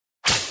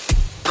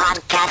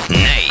Podcast.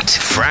 Nate,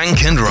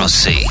 Frank and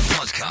Rossi.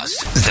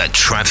 Podcast. The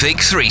Traffic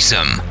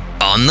Threesome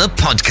on the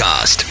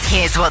podcast.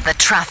 Here's what the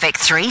Traffic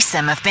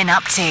Threesome have been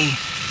up to.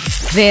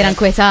 Vera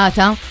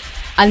nkwetata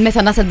għal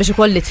meta nasal biex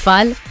ikolli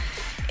tfal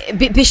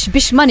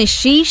biex ma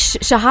nixxix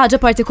xi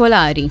ħaġa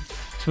partikolari.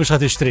 Mhux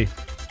ħad tixtri.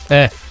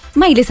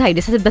 Miley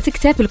Cyrus ħatibda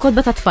tikteb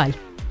il-kodba ta' tfal.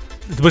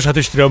 Mhux ħad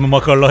tixtrihom imma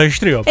kollha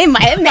jixtrihom. Imma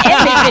hemm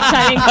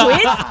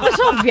il-quiz, mhux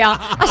ovvja,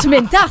 għax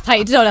minn taħt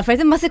ħajġraw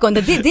l-affarijiet imma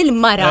sekonda di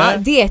l-mara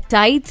di qed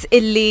tgħid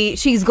illi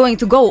she's going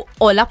to go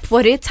all up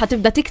for it,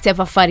 ħatibda tikteb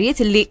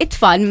affarijiet illi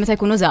it-tfal meta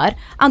jkunu żgħar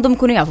għandhom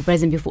ikunu jafu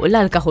pereżempju fuq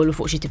l-alkoħol u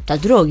fuq xi tip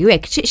ta' drogi u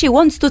hekk. She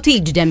wants to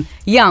teach them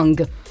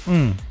young.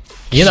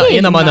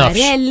 Jiena ma nafx.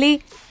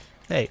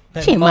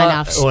 Xi ma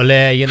nafx.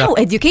 How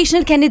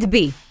educational can it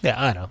be?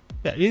 Ara.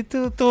 Tu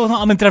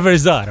għam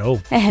intravers dara.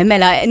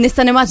 Mela,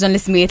 nista' nimmaġan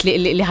l-ismijiet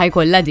li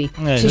ħajkollha di.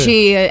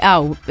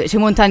 Xi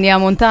Montanja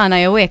Montana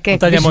jew hekk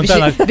Montanja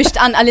Montana. Biex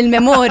tqanqal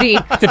il-memori.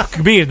 Tip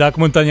kbir dak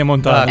Montanja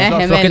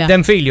Montana. Flok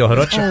id-dem fil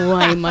joħroġ.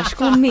 Uaj, ma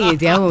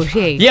x'kommedja u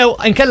xejn. Jew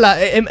inkella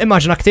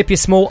immaġna ktib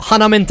jismu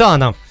Hannah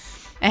Montana.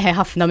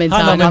 Ħafna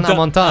Montana.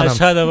 Hannah Montana.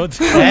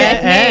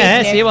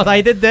 Siwa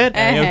tajt id-der.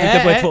 Jew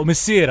titibgħet fuq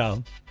missiera.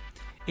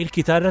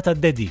 Il-kitarra ta'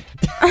 Dedi.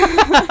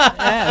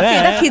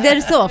 Dak jidher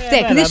soft,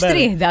 hekk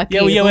nixtrih dak.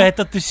 Jew qed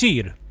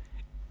tat-tisir.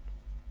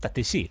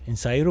 Tat-tisir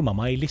insajru ma'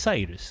 Miley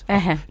Cyrus.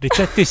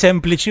 Riċetti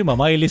sempliċi ma'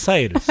 Miley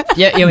Cyrus.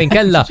 Jew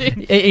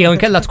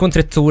inkella tkun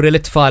trid turi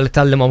l-tfal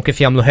tal-limhom kif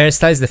jagħmlu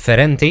hairstyles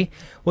differenti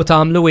u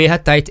tagħmlu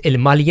wieħed tajt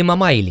il-malji ma'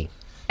 Miley.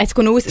 Qed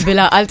tkun wisq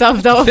għal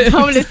taf dawn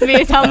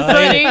l-ismijiet I'm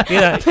sorry.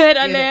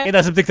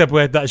 Jiena sib tikteb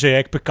wieħed daqsxejn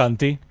hekk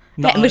pikkanti.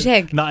 Mhux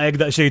hekk.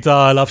 Naqgħek daqsxejn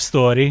ta' love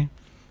story.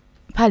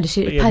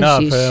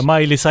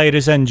 Miley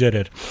Cyrus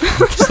Engerer.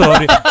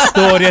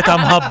 Storja ta'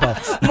 mħabba.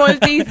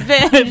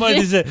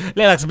 Maltese.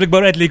 L-għaks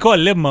blik li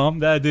koll imma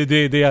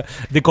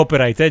di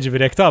copyright,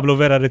 ġivirek tablu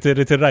vera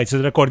rights,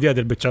 rekordja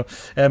dil-bicċa.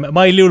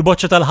 Miley u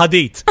l-boċċa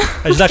tal-ħadit.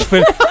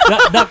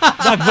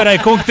 Dak vera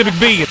jkun ktib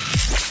kbir.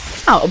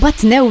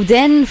 Bat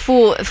newden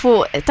fu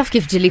taf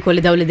kif ġili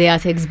kolli daw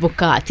l-idejat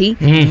ex-bukkati.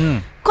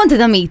 Konti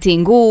da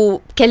meeting u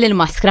kelli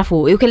l-maskra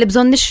fuq u kelli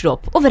bżon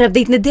nixrob. U vera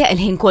bdejt niddeq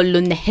il-ħin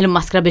kollu neħi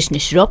l-maskra biex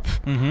nixrob.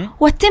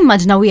 U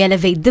għattimmaġna u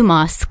jelevate the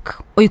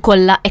mask u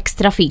jkolla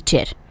extra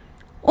feature.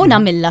 U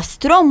namilla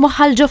strom u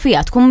ħalġo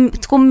fija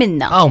tkun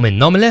minna.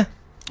 Minnom le?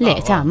 Le,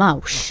 ta'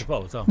 mawx.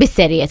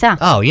 Bis-serjeta.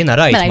 Jiena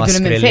rajt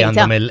maskri li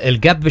għandhom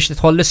il-gap biex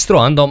titħol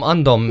l-stro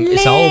għandhom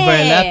isa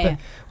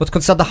overlap. U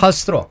tkun saddaħal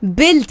stro.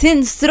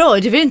 Built-in stro,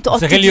 ġivir intu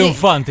għottiġi. Sekk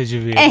il-jumfant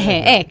ġivir.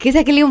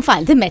 Sekk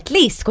il-jumfant, immet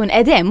li skun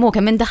edem u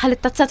kemm indaħal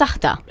it-tazza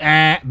taħta.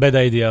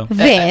 Beda idea.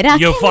 Vera,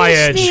 You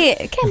fired.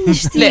 Kemm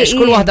nixtieq. Le,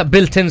 xkull waħda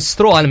built-in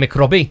stro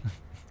għal-mikrobi.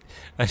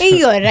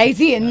 Ijjo,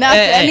 rajtin,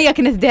 għalija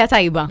kienet idea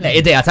tajba.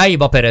 Idea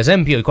tajba, per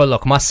eżempju,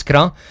 jkollok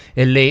maskra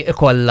illi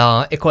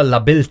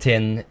ikolla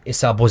built-in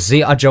isa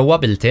buzziqa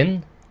ġewwa built-in.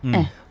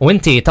 U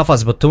inti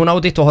tafas buttuna u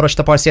di toħroġ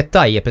ta' parsiet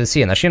tajjeb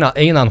il-sina. Xina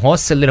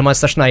nħoss li ma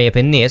nistax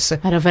najjeb in-nies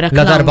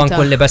la darba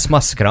nkolli bes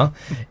maskra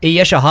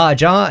hija xi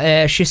ħaġa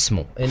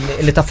x'ismu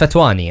li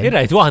taffetwani.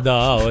 Irajt waħda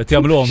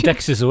tjagħmluhom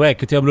Texas u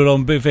hekk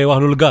tjagħmluhom fejn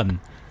waħlu l-gun.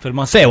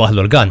 Fej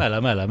waħlu l-gun.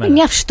 Mela.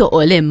 Njafx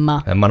toqol imma.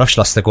 Ma nafx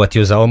lastiku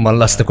qed jużaw imma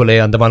l-lastiku li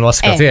għandha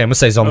mal-maskra tiegħi mhux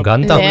se jżomm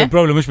gun ta'.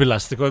 Il-problem mhux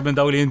bil-lastiku minn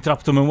dawn li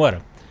jintrabtu minn wara.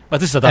 Ma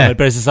tista'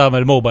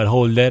 tagħmel mobile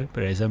holder,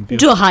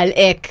 pereżempju. Ġuħal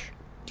hekk.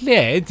 Le,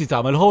 inti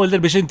tagħmel holder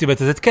biex inti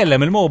meta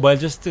titkellem il-mobile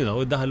just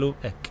iddaħlu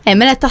hekk.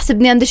 Mela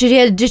taħsibni għandi xi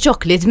ġi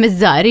chocolate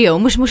miż-żar jew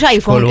mhux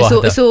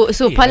iPhone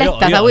su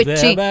paletta ta'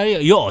 wiċċi.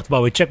 Joqgħod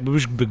ma' wiċċek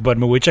biex bikbar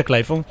minn wiċċek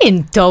l-iPhone.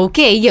 Intu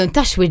okej, jew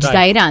tax wiċċ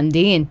dajr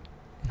għandi jien.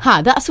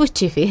 Daqs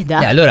wiċċi fih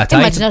da. Allura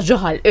immaġina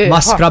ġuħal.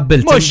 Maskra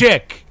built-in. Mhux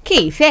hekk.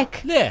 Kif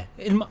hekk? Le,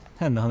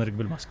 ħanrik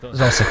bil-maskra.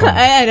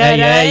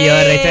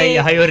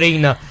 Ejja,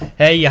 ħajurina.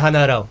 Ejja,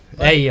 ħanaraw.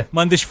 Ejja.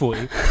 M'għandix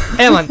fuqi.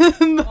 Man.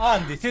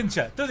 Għandi,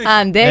 tinċa.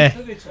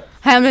 Għandek?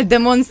 Ħamel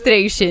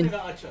demonstration.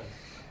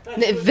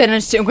 Vera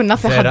nixtieq nkun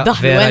naf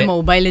ħaddaħlu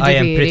għal-mobile ġifieri. I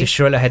am pretty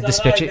sure li ħed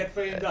dispjaċi.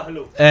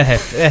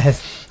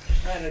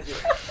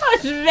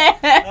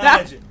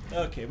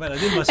 Okay, mela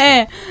din maskra.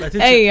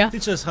 Ejja.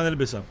 Tinċa sħan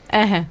il-bisa.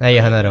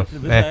 Ejja, ħanaraw.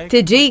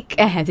 Tiġik,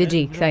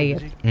 tajjeb.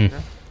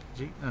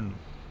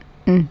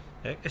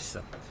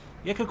 Issa.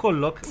 Jekk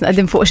ikollok.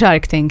 Għadim fuq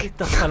Shark Tank.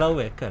 Taħħalaw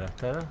hekk,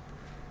 tara.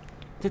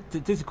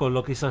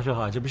 Titkollok jisa xi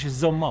ħaġa biex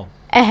iżommaw.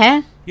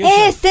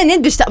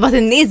 Stenid biex taqbad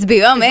in-nies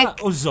bihom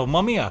hekk. U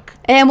żomma miegħek.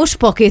 Mhux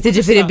pocket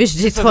jiġifieri biex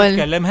tidħol.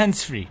 Titkellem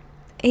hands free.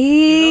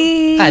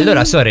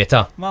 Allura, sorry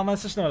ta. Ma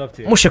nistax nagħlab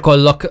tiegħek. Mhux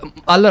ikollok,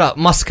 allura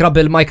maskra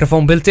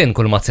bil-microphone built-in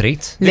kull ma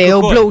trid. Le u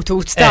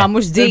Bluetooth ta'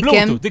 mhux dik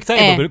hemm. Dik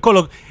tajba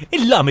kollok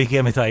il-lami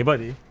kemm tajba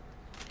di.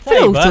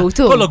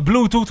 Bluetooth. Kollok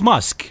Bluetooth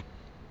mask.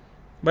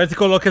 Bajt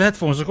ikollok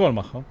il-headphones ukoll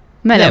magħhom.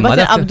 Mela, bat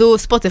nqabdu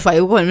Spotify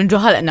u kol minn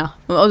ġuħalqna.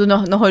 Għodu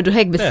noħorġu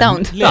hek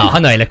bil-sound.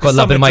 Ħanajlek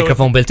kollha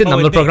bil-microphone built-in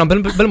nagħmlu l-programm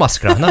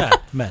bil-maskra.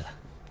 Mela.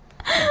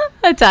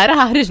 Tara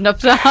ħaħriġna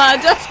b'xi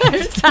ħaġa.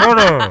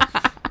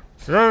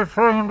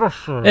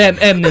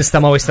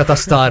 Nistamaw ista ta'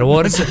 Star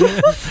Wars.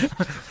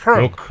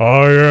 Look,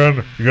 I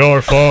am your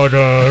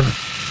father.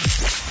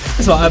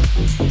 Isma,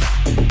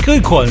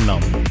 kien jkollna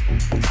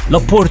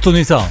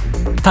l-opportunità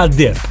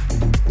tad-deb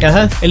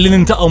illi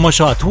nintaqgħu ma'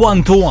 xi ħadd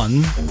one to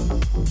one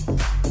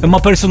imma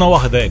persuna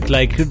waħda hekk,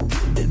 like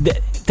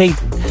tgħid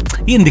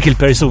jien dik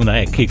il-persuna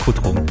hekk kieku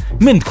tkun.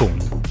 Min tkun?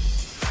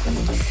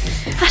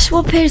 Għax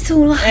huwa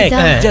persuna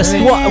waħda. Just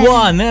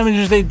one,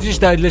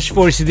 ġiex tgħidlix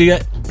forsi di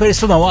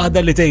persuna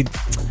waħda li tgħid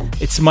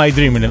it's my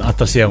dream li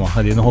nqatta sjema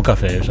ħadin uħu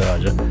kafe xi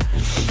ħaġa.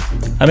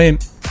 I mean,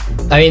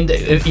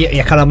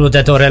 jekk għamlu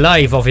Dead or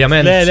Alive,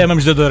 ovvjament. Le,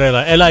 m'hemmx Dead or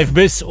Alive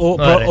biss u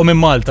minn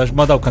Malta,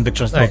 ma dawk għandek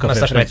ċans ma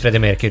stax ngħid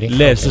Freddie Mercury.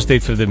 Le,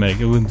 stejt Freddie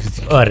Mercury.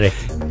 Orri.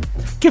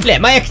 Kif le,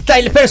 ma jekk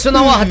tajl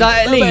persuna waħda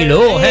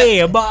lilu.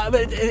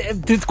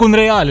 Tkun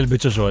reali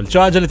l-biċċa xogħol, xi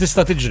ħaġa li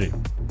tista' tiġri.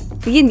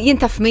 Jien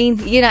taf min,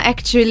 jiena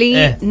actually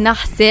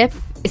naħseb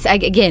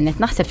again,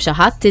 naħseb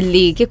xaħat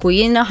li kieku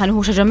jiena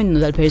ħanħu xaġa minnu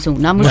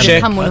dal-persuna, mux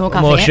ħammu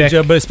kafe.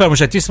 Sper mux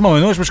għat jisma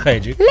minnu, mux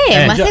ħajġi.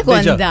 Le, ma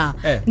sekonda.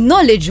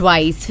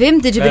 Knowledge-wise, fim,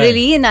 tiġibri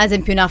li jiena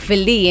eżempju naf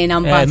li jiena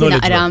mbagħad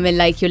naqra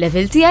mill-IQ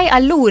level tiegħi,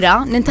 allura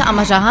nintaqa'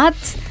 ma' xaħat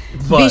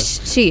biex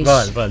xiex.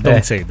 Val,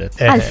 don't say that.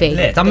 Għalfej.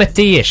 Le,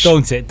 tammettijiex.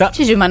 Don't say.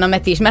 Ċiġi ma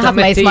namettijiex, meħab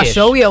ma jisma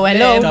show, jew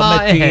hello.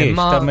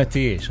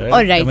 Tammettijiex.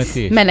 Alright,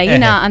 mela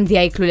jiena għandi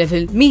IQ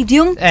level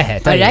medium.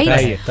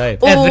 Alright.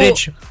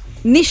 Average.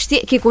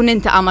 Nixtieq kieku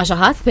nintaqa' ma' xi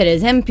ħadd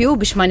pereżempju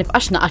biex ma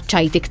nibqax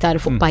naqaċċajt iktar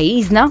fuq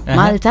pajjiżna,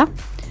 Malta,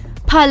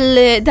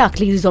 bħal dak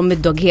li jżomm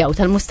mid-dogjaw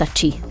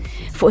tal-mustaċċi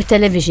fuq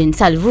it-television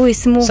Salvu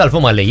ismu. Salvu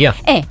Malija.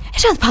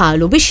 X'għad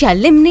bħalu biex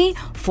jallimni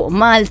fuq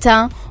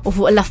Malta u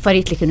fuq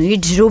l-affarijiet li kienu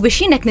jiġru biex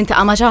jinek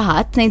nintaqa' ma' xi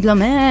ħadd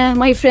ngħidlhom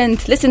my friend,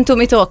 listen to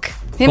me talk.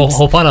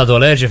 Ho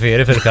panadol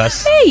ġifieri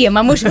fil-każ. Ejja,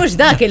 ma mhux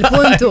dak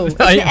il-puntu.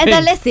 Qiegħda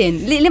lesson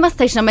li ma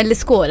stajx nagħmel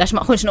l-iskola għax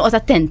ma ħkunx noqgħod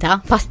attenta,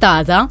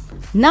 pastaza.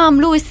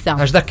 Namlu issa.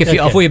 Għax dak kif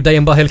jaqfu jibda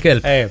jimbaħ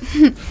il-kelb.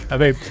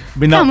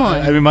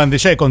 Mandi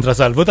xej kontra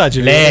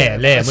salvutaġi.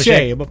 Le,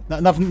 xej.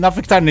 Naf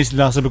iktar nis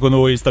li naħseb ikunu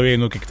jistaw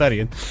jgħinu kiktar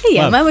jien.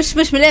 Ija, ma mux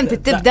mill-hemm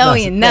tibdaw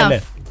jien,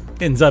 naf.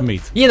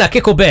 Inżammit. Jiena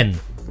kieku Ben.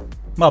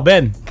 Ma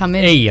Ben.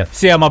 Kamil. Ejja.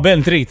 Sija ma Ben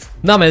trit.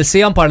 Namel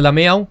sija parla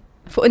miegħu.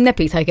 Fuq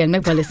il-nepi ta'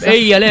 kelmek balissa.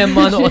 Ejja, le,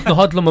 ma noqgħod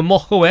noħodlu minn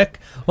moħħu hekk,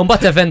 u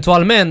mbagħad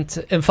eventwalment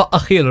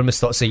infaqaħħielu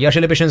l-mistoqsija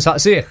xi li biex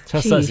insaqsih.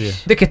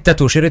 Dik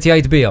it-tatu x'irid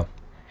jgħid biha.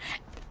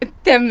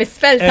 Temm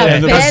isfel ta'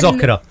 Ben.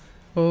 Biż-żokra.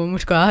 U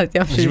mhux kulħadd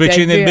jaf xi.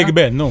 Ġviċin il-Big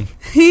Ben, no.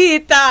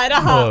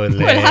 Tara.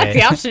 Kulħadd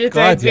jaf xi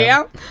jgħid biha.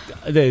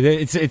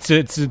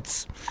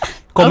 It's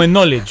common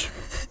knowledge.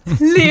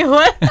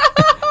 Liħu.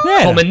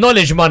 Common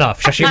knowledge ma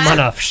nafx, għax ma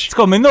nafx.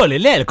 Common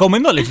knowledge, le,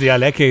 common knowledge li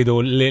għalek jgħidu,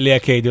 li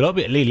jgħidu,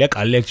 li għalek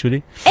għalek ċuli.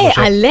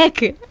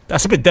 Għalek.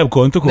 Għasib id-deb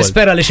kontu kol.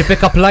 Nispera li xi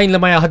pick-up line li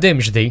ma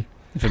jaħdimx di.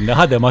 Fimna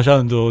ħadem għax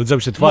għandu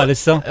żewġ tfal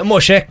issa.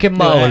 Mhux hekk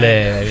imma u le.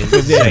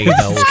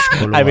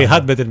 Għajbi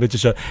ħadbet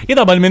il-biċċa xogħol.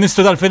 Jiena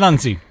mal-Ministru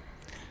tal-Finanzi.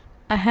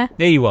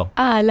 Ejwa.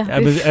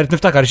 Għert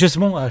niftakar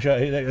x'ismu?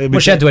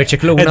 Mhux Edward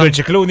Cicluna. Edward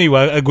Cicluna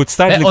iwa good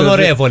start.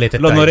 Onorevoli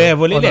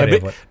l-onorevoli.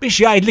 Biex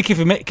jgħid li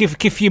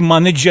kif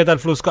jimmaneġġja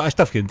tal-flus għax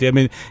taf kien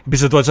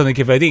bis-sitwazzjoni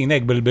kif qegħdin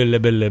hekk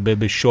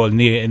bil-xogħol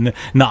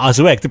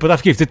naqqasu hekk, tipo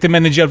taf kif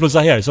timmaneġġja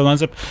l-flus aħjar. So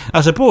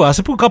naħseb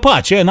hu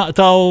kapaċi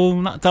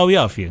naqtaw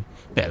jaf jien.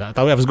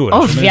 Taw jaf żgur.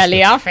 Ovvja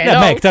li jaf.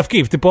 Mek taf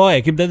kif, tipo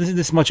hekk jibda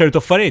nisma' ċertu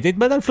affarijiet,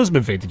 jibda l-flus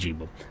minn fejn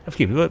tiġibu. Taf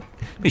kif.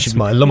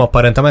 Isma' llum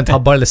apparentament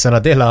ħabbar li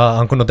s-sena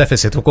dieħla nkunu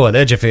deficit ukoll,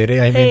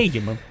 ġifieri,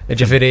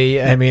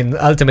 I mean,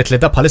 ultimately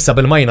da bħalissa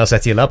bil-majna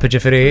se jilab,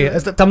 ġifieri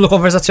tagħmlu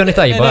konverzazzjoni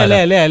tajba.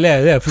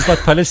 Le,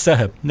 fil-fatt bħalissa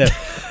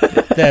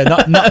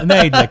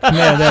ngħidlek,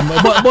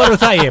 morru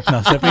tajjeb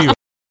naħseb iju.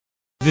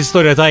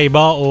 L-istorja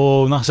tajba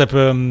u naħseb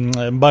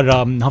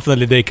barra ħafna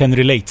li they can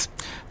relate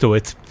to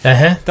it.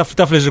 Taf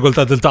li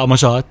ġigultat il-taq ma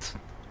xaħat.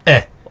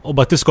 U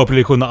bat tiskopri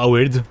li kuna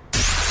weird.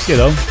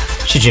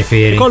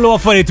 Xieġifiri. Kollu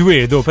affarijiet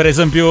weird, per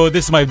eżempju,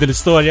 disma jibdil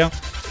l-istorja.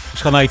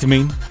 Xkanajt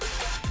min.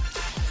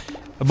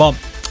 Ma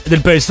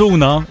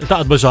dil-persuna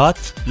il-taqt bħaxaħat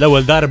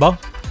l-ewel darba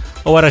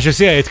u għara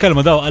xesija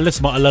jitkelmu daw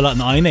għall-isma għalla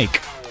laqna għajnejk.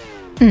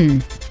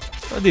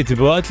 Għaddi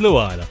tibu għatlu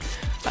għala.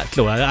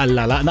 Għatlu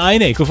għalla laqna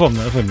għajnejk u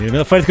fomna,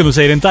 affarijiet kienu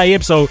sejrin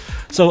tajjeb,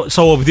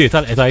 so bdiet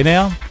għal-qed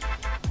għajneja.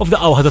 U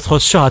f'daqqa waħda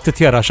tħoss xaħat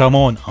titjara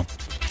xamonqa.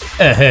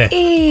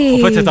 U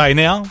fettet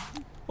għajneja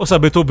u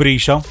sabitu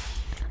brixa.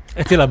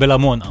 Ettila bela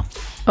monqa.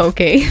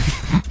 Ok.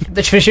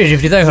 Daċ fi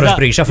xieġi da joħroġ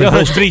brixa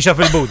fil-buda. Joħroġ brixa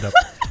fil-buda.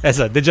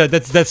 Esa,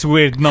 that's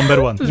weird number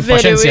one.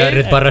 Paċenzja,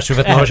 rrid barra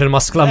xufet maħroġ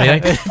il-maskla miħaj.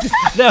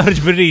 Da joħroġ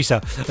brixa.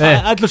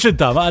 Għadlu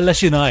xinta, għalla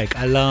xina għek,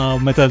 għalla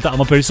meta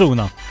l-taqma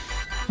persuna.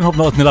 Nħob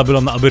naqot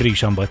nilabilom naqbir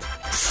rixa mbat.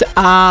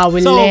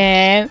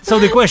 So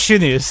the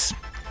question is,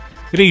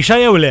 rixa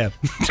jew le?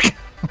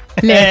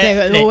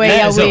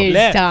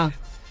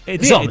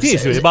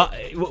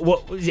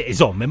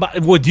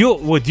 Would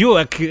you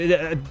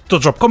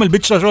toġobkom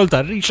il-bicċa xol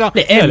ta' rixa?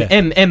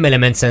 Hemm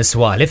element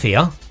sensuali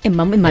fija.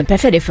 Imma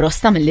preferi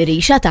frosta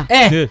mill-rixa ta'.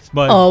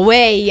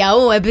 Wejja,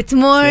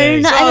 bitmur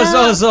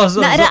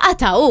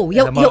naqraqata,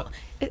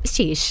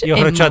 xiex.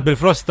 Joħroċat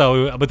bil-frosta u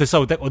għabat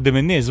isawtek qoddim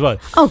in-nies, bad.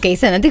 Ok,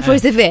 sena, dik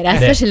forsi vera,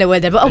 speċi l-ewwel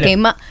darba. Ok,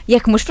 ma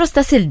jekk mhux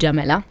frosta silġa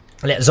mela.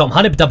 Le, zom,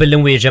 ħanibda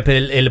bil-inwieġeb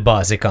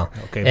il-bażika.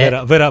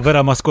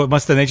 Vera ma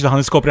stenejx li ħan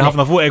niskopri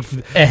ħafna fuqek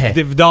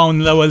f'dawn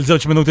l-ewwel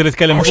 2 minuti li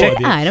tkellem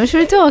fuq. Mux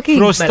fil-toki.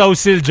 Frosta u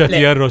silġa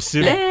tija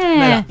Rossi.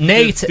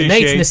 Nejt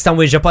nista'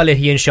 nwieġeb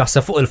għalih jien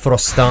xaħsa fuq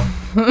il-frosta.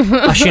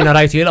 Għax jiena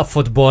rajtu jilgħab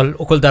futbol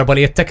u kull darba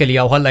li jittekel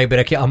jew ħalla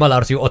jbirek jaqma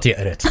l-art joqgħod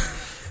jeqret.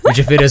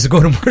 Ġifieri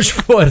żgur mhux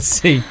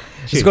forsi.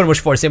 Żgur mhux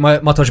forsi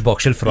ma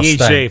toġbokx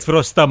il-frosta.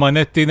 Frosta ma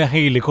netti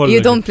neħili kollu.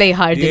 You don't play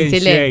hard inti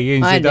le.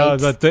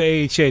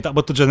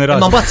 Taqbottu ġenerali.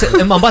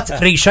 Imma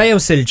mbagħad rixa jew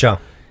silġa.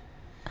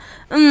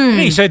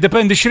 Rixa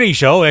jiddependi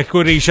x'rixa, u hekk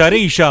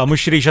rixa,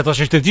 mhux rixa ta'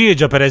 xi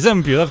tiġieġa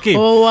pereżempju, taf kif.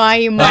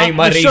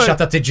 Ma rixa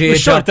ta' tiġieġa.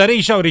 Xorta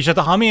rixa u rixa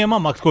ta' ħamiema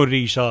ma tkun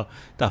rixa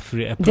ta'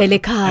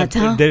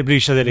 delikata.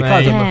 Rixa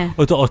delikata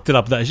u toqgħod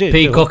tilab daqsxejn.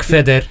 Peacock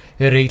feather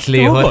irrid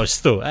liħor.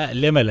 Postu,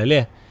 le mela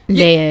le.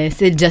 Le,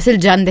 silġa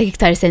għandek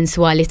iktar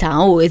sensualità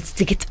u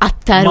dik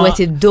tqattar u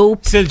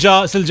id-dop.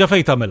 Silġa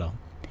fejn tagħmilha?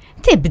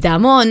 Tibda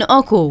mon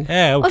oku.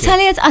 U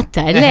tali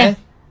tqattar, le.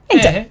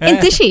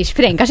 Inti xiex,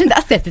 Frank, għax inti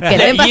qasset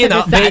titkellem.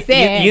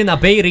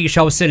 Jiena bej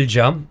rixa u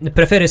silġa,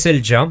 preferi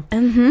silġa,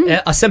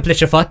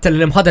 għas-sempliċi fatt li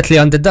l-imħadet li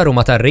għandi d-daru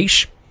ma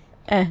tarrix.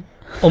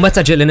 U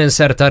meta ġilli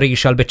ninserta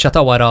rixa l-bicċa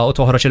ta' wara u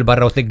toħroġ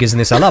il-barra u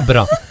tniggiżni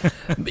sal-abra.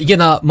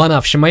 Jiena ma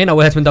nafx, ma jiena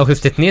wieħed minn dawk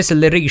ftit nies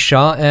li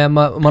rixa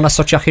ma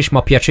nassoċjaħx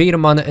ma' pjaċir,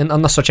 ma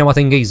nassoċja ma'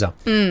 tingiża.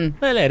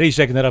 Le,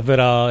 rixa hekk nara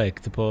vera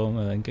hekk tipo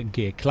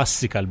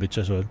klassika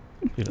l-biċċa xogħol.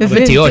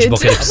 Inti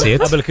jogħġbok il-ħsiet.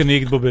 Qabel kienu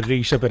jikbu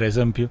bir-rixa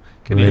pereżempju,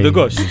 kienu jieħdu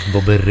gost. Jikbu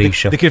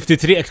bir-rixa. Dik kif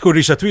titriq tkun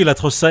rixa twila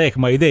tħossha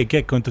hekk ma' jdejk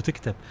hekk kontu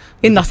tikteb.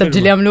 Innaħseb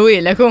ġili għamlu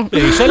ilek.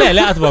 Rixa le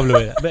qatt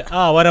għamlu ilek.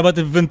 Wara ma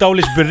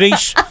tivvintawlix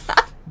bir-rix.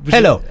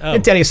 Hello,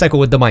 inti għalli sajku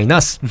with the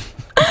minus.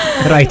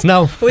 Right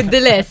now. With the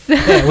less.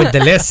 With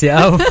the less,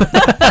 yeah.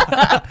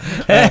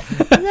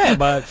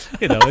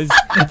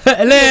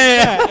 Le,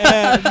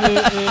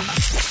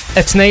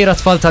 etnejra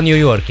tfal ta' New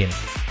Yorkin.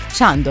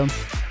 ċandhom?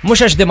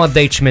 Mux għax dim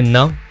għaddejċ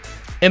minna,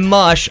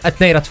 imma għax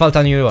etnejra tfal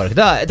ta' New York.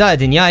 Da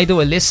għedin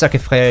jajdu l-issa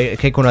kif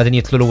kajkun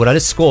għedin jitlu l-ura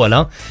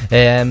l-iskola,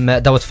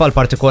 daw tfal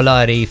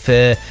partikolari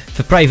fi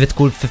private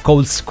school fi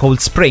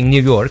Cold Spring,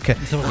 New York.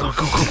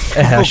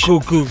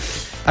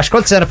 Għax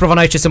kolt sena prova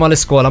najċ jisima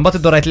l-iskola, mbat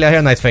id-dorajt li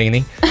għahja najt fejni,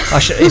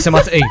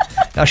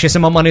 għax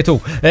jisima Manitu.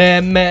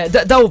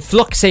 Daw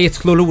flok se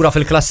jitlu l-ura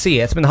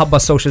fil-klassijiet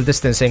minħabba social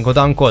distancing u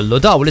dan kollu,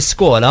 daw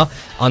l-iskola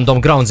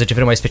għandhom grounds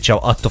ġifri ma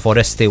jispiċċaw għattu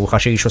foresti u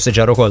xaxix u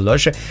siġar u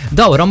kollox,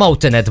 daw ramaw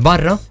tinet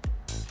barra,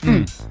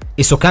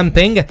 isu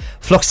camping,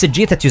 flok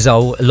siġġiet qed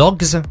jużaw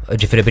logs,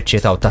 ġifri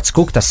biċċietaw ta'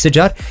 skuk ta'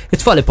 siġar,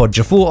 it-tfal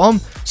ipoġġu fuqhom,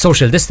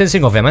 social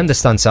distancing ovvjament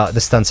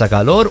distanza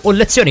kalor u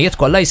l-lezzjonijiet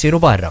kollha jsiru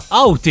barra.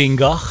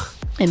 Outing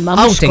Imma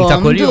mux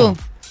komdu.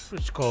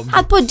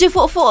 Għadpoġġi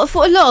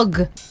fuq log.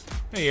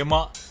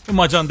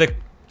 Imma ġandek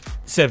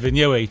 7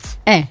 jew 8.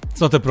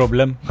 It's not a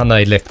problem.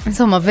 Għannajdlek.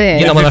 Insomma, ver.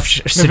 Jena ma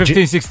nafx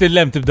 15-16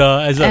 lem tibda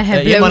eżatt.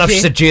 Jena ma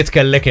nafx s-sġijiet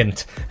kellek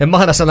int.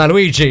 Imma ħana San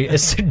Luigi,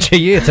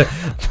 s-sġijiet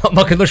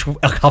ma kienux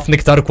ħafna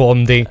iktar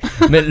komdi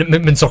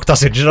minn sokta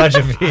siġra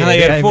ġifi.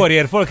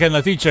 Jerfor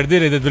kellna teacher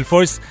diri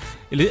bil-fors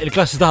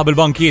il-klassi taħ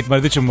bil-bankiet ma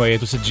rridx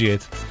imwejiet u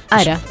siġġiet.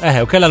 Ara.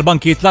 U kella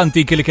l-bankiet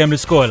l-antiki li kemm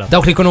l-iskola.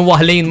 Dawk li kunu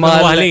waħlin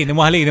ma. Waħlin,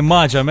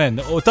 immaġa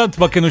men. U tant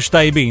ma kienux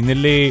tajbin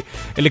li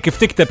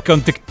kif tikteb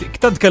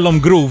tant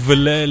kellhom groove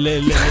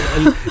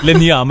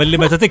l-injam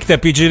illi meta tikteb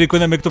jiġi li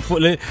kun hemm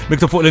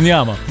miktub fuq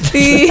l-injama.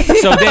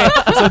 So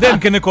dem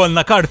kien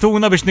ikollna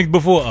kartuna biex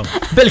niktbu fuqhom.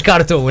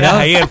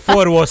 Bil-kartuna.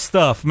 Jerfor was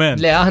stuff, man.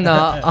 Le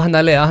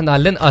aħna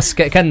l-inqas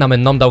kellna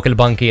minnhom dawk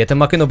il-bankijiet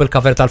imma kienu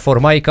bil-cover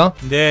tal-formajka.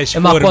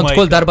 Imma kont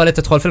kull darba li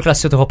tidħol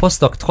fil-klassi tuħu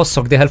postok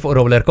tħossok diħel fuq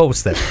roller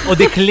coaster. U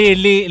dik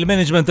li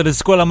l-management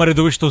tal-iskola ma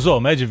rridu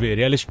tużom,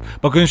 ġifieri, għaliex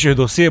ma kienux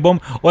jieħdu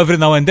ssibhom u every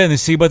now and then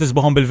issiba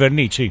tisbuħhom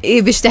bil-verniċi.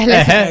 Biex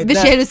teħles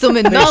biex jeħilsu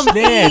minnhom.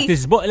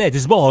 Le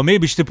tisbuħhom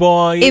biex tipo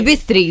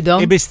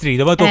Ibistridhom.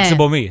 Ma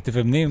toħsibhom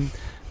tifhimni.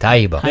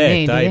 Tajba.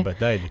 Tajba.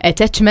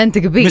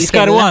 Attachment kbir.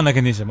 Miskarwana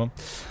kien jisimhom.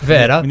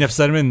 Vera. Min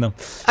jafsar minnhom.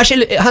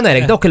 Għax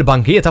ħanarek dawk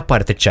il-bankijiet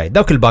apparti ċajt,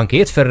 dawk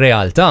il-bankijiet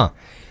fir-realtà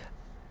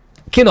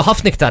kienu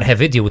ħafna iktar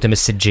heavy duty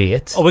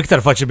mis-siġġijiet. U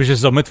iktar faċli biex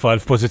iżomm it-tfal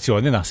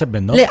f'pożizzjoni naħseb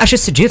minnhom. Le għax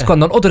is-siġġijiet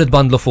konna nqogħdu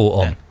nitbandlu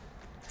fuqhom.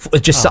 Fuq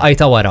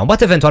il-ġissaqajta wara,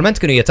 mbagħad eventwalment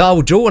kienu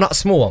jitawġu u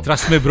naqsmuhom.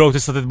 Trust me bro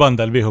tista'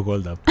 titbandal bieħu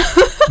kol dam.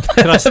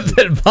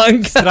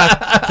 Bil-bank.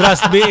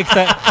 Trust me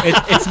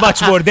it's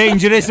much more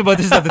dangerous but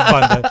tista'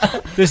 titbandal.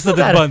 Tista'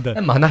 titbandal.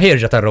 Imma ħna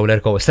ħirġa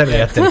tar-roller coaster li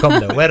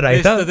qedtilkom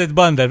werrajta. Tista'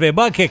 titbandal.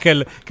 Bank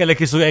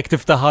kellek isu hekk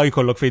tiftaħa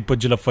jkollok fejn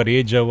tpoġġi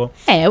l-affarijiet ġewwa.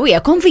 Wija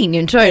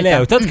convenient xorta.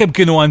 Tant kemm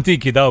kienu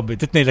antiki daw,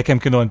 titnejlek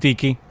kemm kienu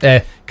antiki.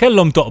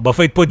 Kellhom toqba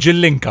fejn tpoġġi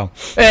l-linka.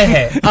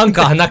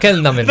 Anka aħna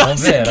kellna minnhom.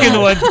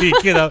 Kienu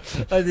antiki daw.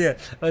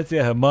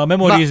 Ma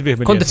memories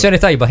bih. Kondizzjoni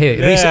tajba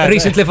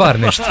recently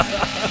varnished.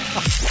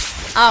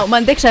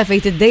 Mandek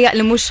xafejt id-dejja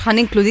li mux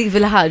ħaninkludik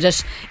fil-ħagġax.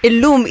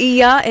 Illum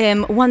hija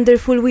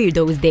Wonderful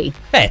Weirdos Day.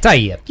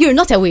 Tajjeb. You're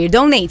not a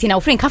weirdo, Nate,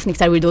 Frank ħafna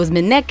iktar weirdos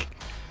minnek.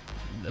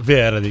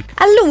 Vera dik.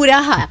 Allura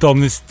ħa. Tom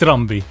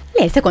nistrambi.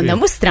 Le, sekonda,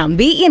 mhux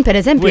strambi, jien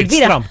pereżempju Wait,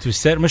 l-bira. stramb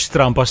twisser, mhux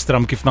strampa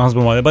stramb kif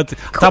naħsbu ma' but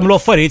tagħmlu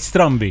affarijiet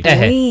strambi.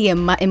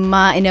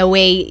 Imma in a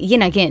way,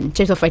 jien again,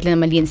 ċertu affarijiet li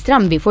nagħmel jien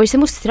strambi, forsi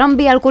mhux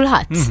strambi għal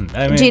kulħadd.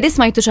 Ġieli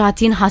smajtu xi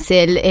ħadd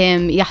jinħasel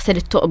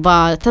jaħsel it-toqba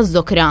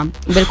taż-żokra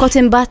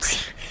bil-cotton buds.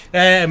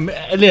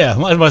 Le,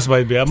 ma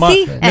smajt bija, ma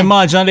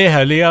nimmaġna li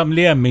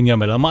hemm min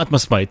jagħmilha, ma qatt ma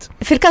smajt.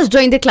 Fil-każ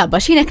join the club,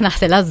 għax jienek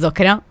naħsel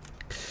għaż-żokra.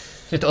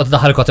 Titqod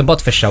daħal cotton bud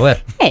fix-shower.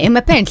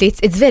 Imma apparently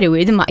it's very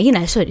weird, imma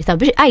jiena sorry,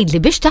 għajdli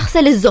biex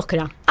taħsel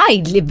iż-żokra.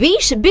 Għajdli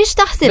biex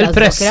taħsel iż-żokra.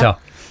 Pressa.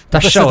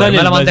 Tax-shower,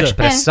 mela m'għandekx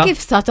pressa. Kif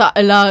sa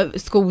taqla,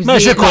 skużi. Ma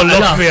xi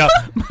kollok fiha,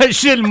 ma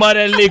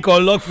x'il-marelli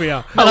kollok fiha.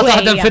 Għala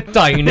taħdem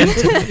fit-tajn,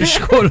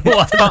 xkull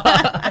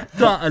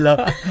Taqla.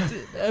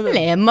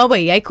 Le, ma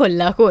wejja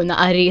jkollha kun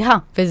qariħa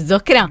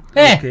fiż-żokra.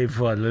 Kif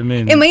fall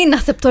min. Imma jien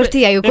naħseb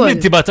tortija jkoll.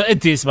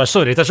 Inti isma'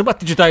 sorry, ta' xubad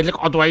tiġi tgħidlek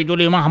qogħdu għajdu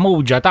li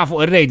maħmuġa ta'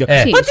 fuq ir-radio.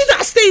 Eh. Ma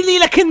tidaqstej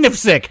lilek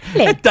innifsek.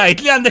 Qed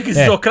tgħid li għandek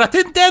iż-żokra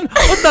tinten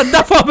u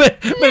taddafa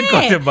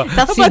mill-kotibba.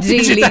 Taf Ma xi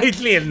tiġi ġieli.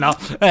 tgħid lilna.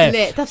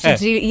 Le, taf xi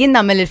ġieli, jien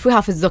nagħmel il-fuħa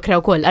fiż-żokra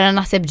wkoll, ara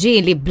naħseb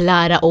ġieli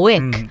blara u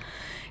hekk.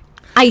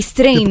 I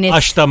strain it.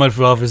 Għax tagħmel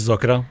fuqha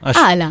fiż-żokra?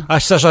 Għala.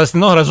 Għax sa xas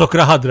noħra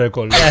żokra ħadra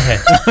jkollu.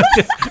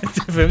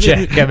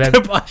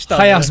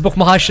 ħajaħsbuk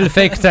maħax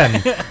il-fake ten.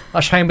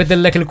 Għax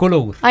ħajnbidillek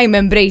il-kulur. I'm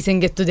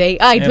embracing it today.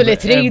 Għajdu li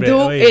tridu,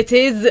 it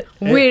is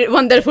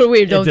wonderful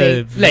weirdo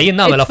day. Le, jien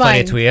nagħmel It's fine.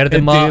 affarijiet weird,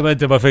 imma.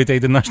 Inti ma fejn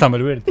tgħidilna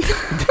x'tagħmel weird.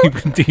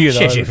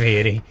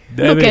 Xieġifieri.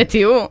 Look at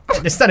you.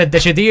 Nista'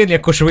 niddeċidi li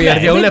jekk hux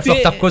weird jew le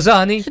flok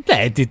takkużani. Le,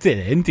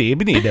 inti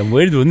bniedem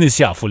weird u n-nies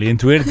jafu li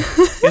int weird.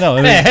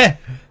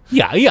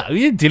 Ja,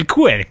 inti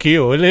l-kwerki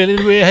u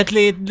l-wieħed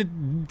li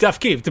taf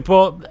kif, tipo,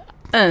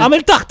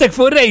 għamil taħtek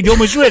fuq radio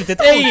mux wirtet.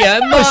 Ejja,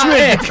 mux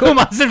wirtet,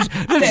 ma sibx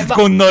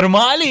tkun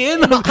normali.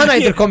 Ħana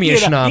jidilkom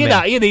jiex namel.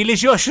 Jena li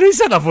xi 20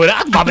 sena fuq,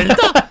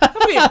 għadbabilta,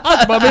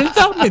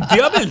 minti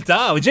għabilta,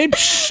 ġej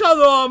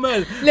bxadu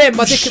għamel. Le,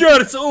 ma dik.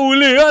 Xorz u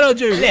li, għara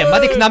ġej. Le, ma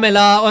dik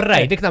namela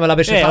orraj, dik namela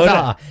biex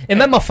il-ħata.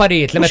 Imma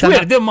affarijiet li Mux meta.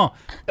 weird, imma.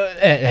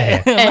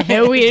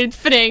 Weird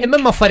Frank.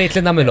 Imma affarijiet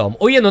li namilhom.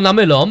 U jienu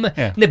namilhom,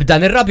 nibda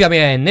nirrabja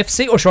miegħi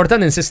nnifsi u xorta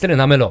ninsisti li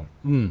namilhom.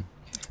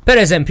 Per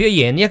eżempju,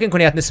 jien, jekk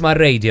inkun qed nisma'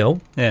 r-radio,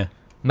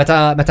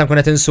 meta nkun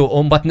qed insuq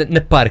u mbagħad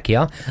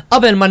nipparkja,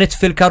 qabel ma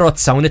nitfi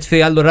l-karozza u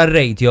nitfi allura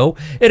r-radio,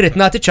 irrid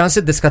nagħti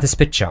ċans id-diska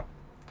tispiċċa.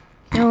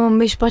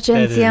 Mhix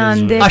paċenzja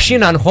għandek. Għax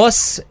jiena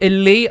nħoss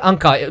illi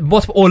anka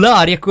bot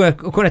polar jekk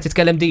kun qed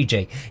jitkellem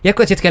DJ. Jekk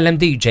qed jitkellem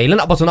DJ li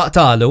naqbad u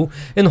naqtalu,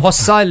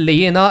 inħossa li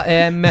jiena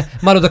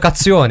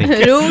mal-edukazzjoni.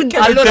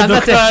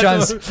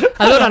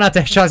 Allura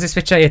nagħtih ċans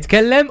jispiċċa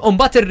jitkellem u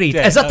mbagħad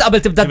irrid eżatt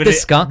qabel tibda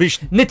d-diska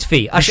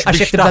nitfi għax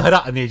jekk tibda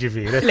taħraqni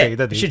ġifieri.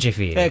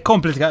 X'ġifieri?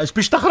 Komplikat,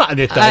 biex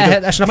taħraqni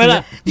Għax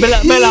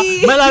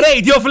mela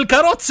radio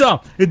fil-karozza,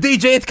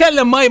 id-DJ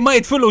jitkellem ma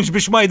jitfilux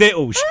biex ma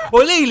jdejqux.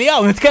 U li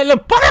hawn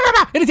nitkellem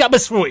irrid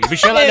jaqbes fuq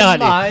biex jala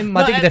ħali.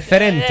 Imma dik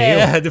differenti.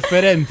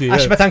 Differenti.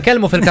 Għax meta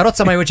nkellmu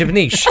fil-karozza ma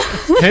jweġibnix.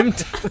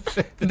 Fimt?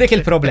 Dik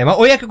il-problema.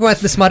 U jekk ikun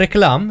qed nisma'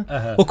 reklam,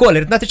 ukoll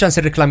irid nagħti ċans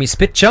ir-reklam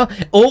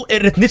jispiċċa u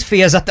irrid nitfi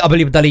eżatt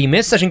qabel jibda li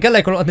jmiss għax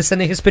inkella jkun qed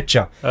nistennih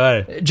jispiċċa.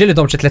 Ġieli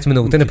dom xi 3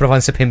 minuti nipprova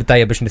nsib ħin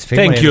tajjeb biex nitfi.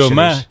 Thank you,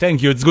 ma.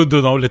 Thank you. It's good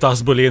to know li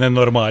taħsbu li jien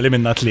normali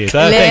minna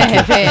tlieta.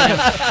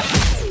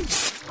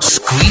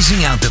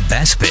 Squeezing out the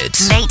best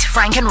bits. Nate,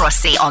 Frank and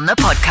Rossi on the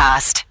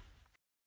podcast.